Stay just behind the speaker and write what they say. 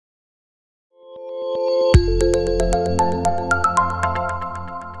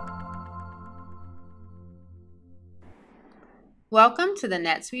Welcome to the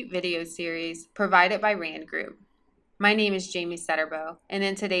NetSuite video series provided by Rand Group. My name is Jamie Setterbo, and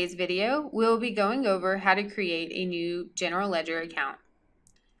in today's video, we'll be going over how to create a new general ledger account.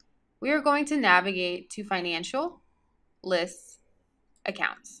 We are going to navigate to Financial, Lists,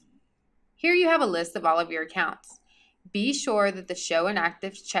 Accounts. Here you have a list of all of your accounts. Be sure that the Show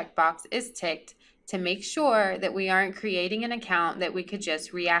Inactive checkbox is ticked to make sure that we aren't creating an account that we could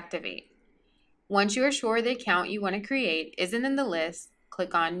just reactivate. Once you are sure the account you want to create isn't in the list,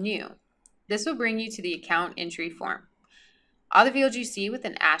 click on New. This will bring you to the account entry form. All the fields you see with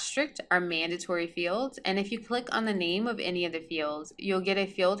an asterisk are mandatory fields, and if you click on the name of any of the fields, you'll get a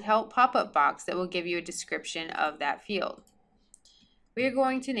field help pop-up box that will give you a description of that field. We are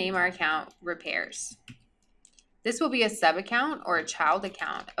going to name our account Repairs. This will be a sub-account or a child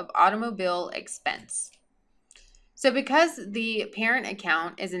account of automobile expense. So because the parent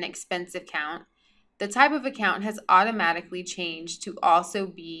account is an expense account, the type of account has automatically changed to also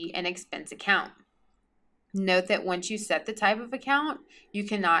be an expense account. Note that once you set the type of account, you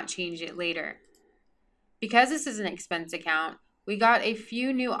cannot change it later. Because this is an expense account, we got a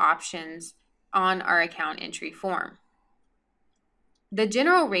few new options on our account entry form. The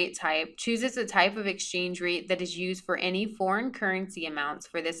general rate type chooses the type of exchange rate that is used for any foreign currency amounts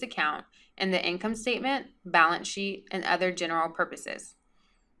for this account in the income statement, balance sheet, and other general purposes.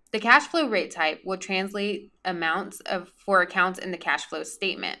 The cash flow rate type will translate amounts for accounts in the cash flow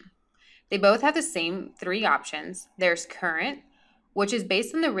statement. They both have the same three options. There's current, which is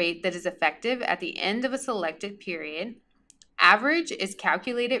based on the rate that is effective at the end of a selected period. Average is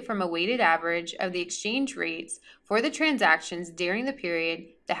calculated from a weighted average of the exchange rates for the transactions during the period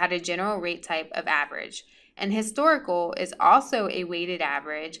that had a general rate type of average. And historical is also a weighted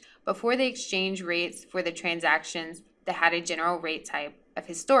average, but for the exchange rates for the transactions that had a general rate type of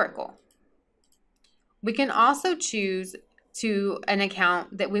historical. We can also choose to an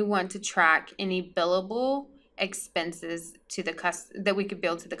account that we want to track any billable expenses to that we could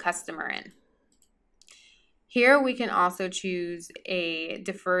bill to the customer in. Here we can also choose a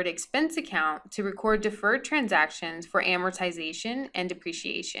deferred expense account to record deferred transactions for amortization and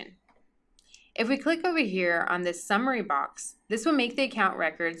depreciation. If we click over here on this summary box, this will make the account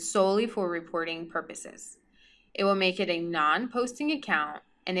record solely for reporting purposes. It will make it a non-posting account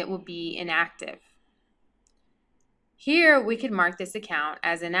and it will be inactive. Here we could mark this account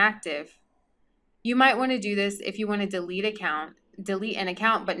as inactive. You might want to do this if you want to delete an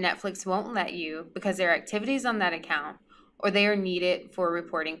account, but Netflix won't let you because there are activities on that account or they are needed for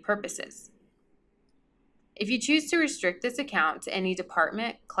reporting purposes. If you choose to restrict this account to any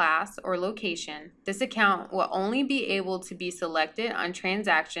department, class, or location, this account will only be able to be selected on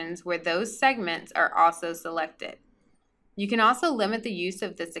transactions where those segments are also selected. You can also limit the use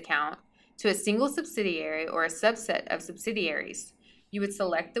of this account to a single subsidiary or a subset of subsidiaries. You would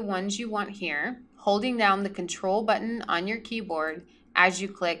select the ones you want here, holding down the Control button on your keyboard as you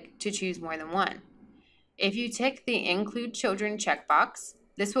click to choose more than one. If you tick the Include Children checkbox,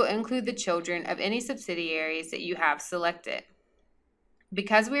 this will include the children of any subsidiaries that you have selected.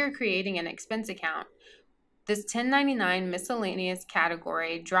 Because we are creating an expense account, this 1099 Miscellaneous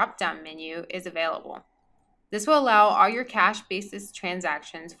Category drop-down menu is available. This will allow all your cash basis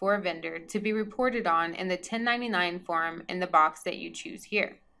transactions for a vendor to be reported on in the 1099 form in the box that you choose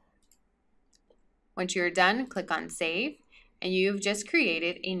here. Once you are done, click on Save, and you have just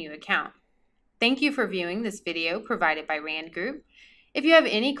created a new account. Thank you for viewing this video provided by Rand Group. If you have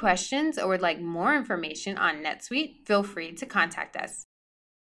any questions or would like more information on NetSuite, feel free to contact us.